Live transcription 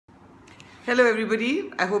Hello everybody,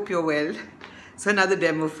 I hope you're well. So another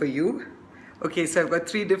demo for you. Okay, so I've got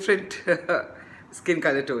three different skin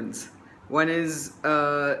color tones. One is,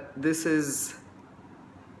 this is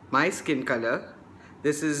my skin color.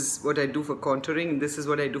 This is what I do for contouring and this is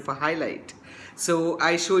what I do for highlight. So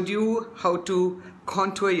I showed you how to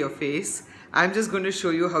contour your face. I'm just going to show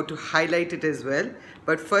you how to highlight it as well.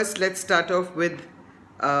 But first let's start off with,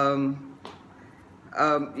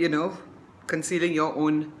 concealing your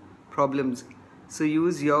own problems. So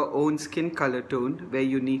use your own skin color tone where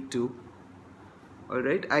you need to.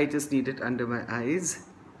 Alright, I just need it under my eyes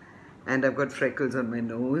and I've got freckles on my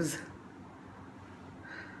nose.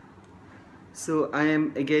 So I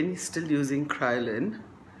am again still using Kryolan.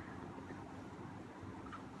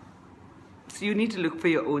 So you need to look for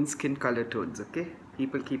your own skin color tones, okay?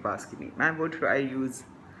 People keep asking me, ma'am, what do I use?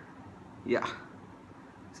 Yeah.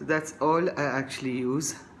 So that's all I actually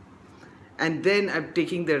use. And then I'm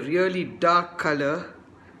taking the really dark color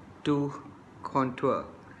to contour.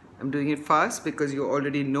 I'm doing it fast because you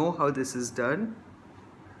already know how this is done.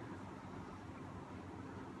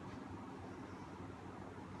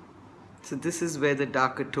 So this is where the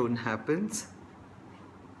darker tone happens.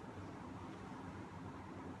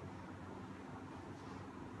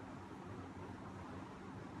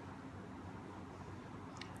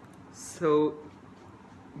 So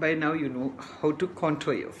by now you know how to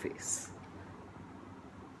contour your face.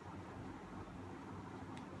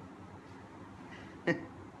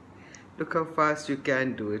 Look how fast you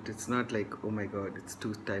can do it. It's not like, oh my god, it's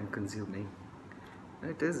too time consuming.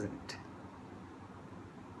 It isn't.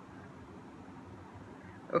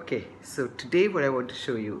 Okay, so today what I want to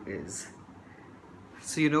show you is,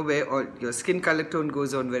 so you know where all your skin color tone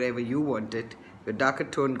goes on wherever you want it, your darker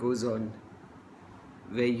tone goes on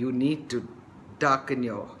where you need to darken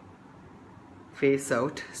your face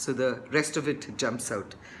out, so the rest of it jumps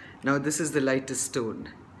out. Now this is the lightest tone.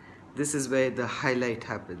 This is where the highlight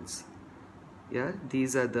happens. Yeah,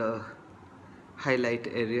 these are the highlight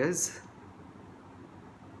areas.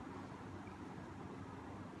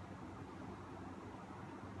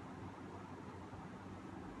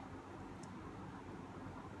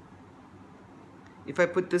 If I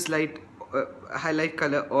put this highlight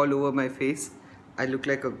color all over my face, I look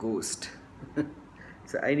like a ghost.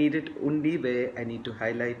 So I need it only where I need to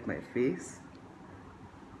highlight my face.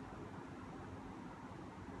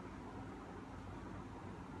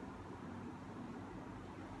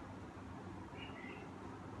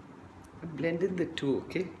 Blend in the two,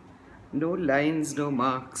 okay? No lines, no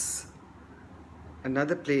marks.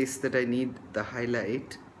 Another place that I need the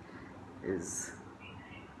highlight is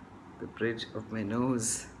the bridge of my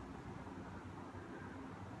nose.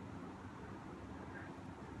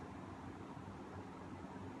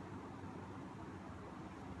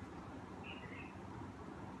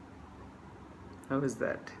 How is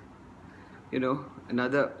that? You know,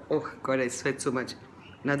 another, oh god, I sweat so much.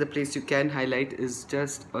 Another place you can highlight is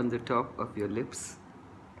just on the top of your lips.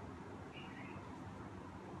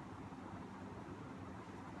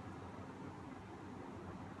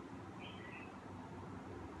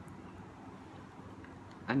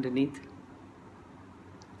 Underneath.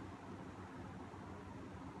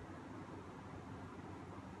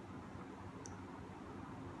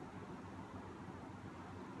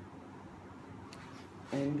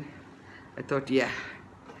 And I thought, yeah,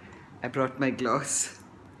 I brought my gloss.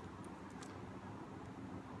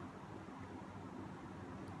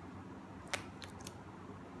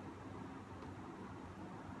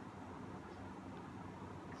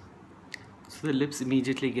 So the lips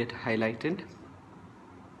immediately get highlighted.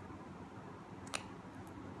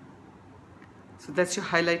 So that's your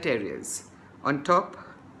highlight areas. On top,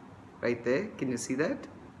 right there, can you see that?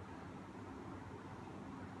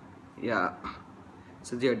 Yeah.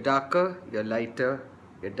 So you're darker, you're lighter,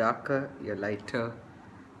 you're darker, you're lighter,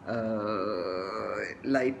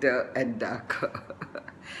 lighter and darker.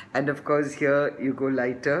 And of course here you go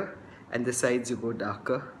lighter and the sides you go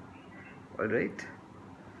darker. Alright?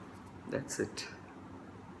 That's it.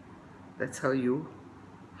 That's how you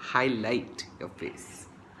highlight your face.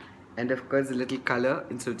 And of course a little color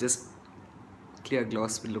instead of just clear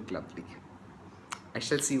gloss will look lovely. I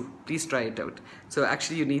shall see you. Please try it out. So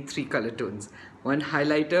actually you need three color tones. One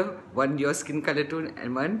highlighter, one your skin color tone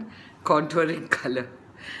and one contouring color.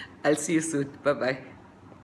 I'll see you soon. Bye bye.